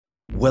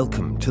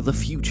Welcome to the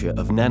future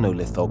of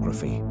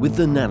nanolithography with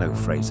the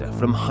NanoFrazor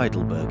from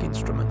Heidelberg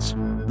Instruments.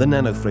 The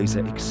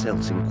NanoFrazor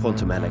excels in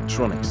quantum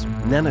electronics,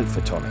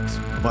 nanophotonics,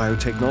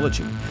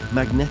 biotechnology,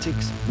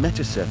 magnetics,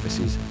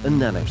 metasurfaces,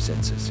 and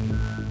nanosensors.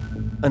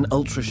 An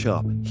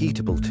ultra-sharp,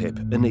 heatable tip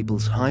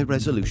enables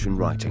high-resolution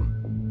writing.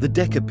 The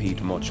𝗍𝗵𝗿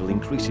module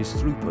increases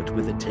throughput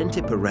with a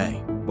 10-tip array,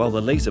 while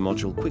the laser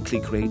module quickly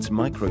creates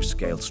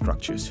micro-scale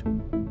structures.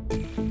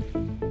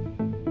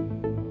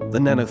 The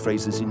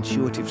NanoFrazor's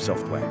intuitive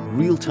software,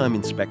 real-time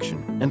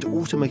inspection, and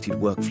automated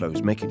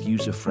workflows make it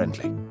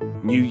user-friendly.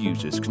 New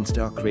users can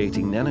start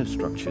creating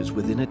nanostructures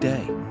within a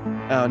day.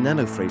 Our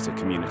NanoFrazor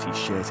community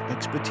shares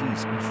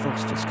expertise and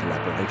fosters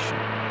collaboration.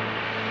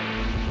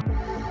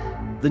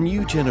 The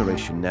new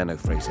generation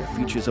NanoFrazor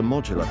features a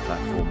modular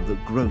platform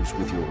that grows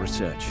with your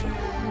research.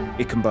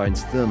 It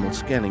combines thermal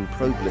scanning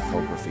probe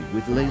lithography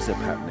with laser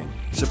patterning,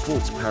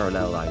 supports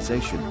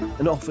parallelization,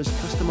 and offers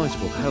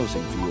customizable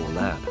housing for your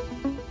lab.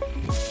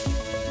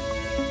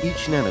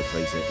 Each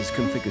NanoFrazor is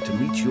configured to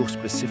meet your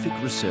specific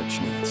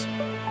research needs.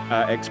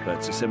 Our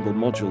experts assemble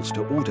modules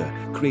to order,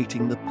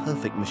 creating the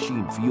perfect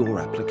machine for your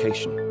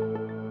application.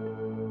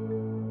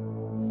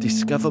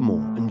 Discover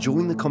more and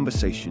join the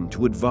conversation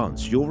to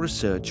advance your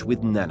research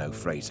with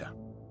NanoFrazor.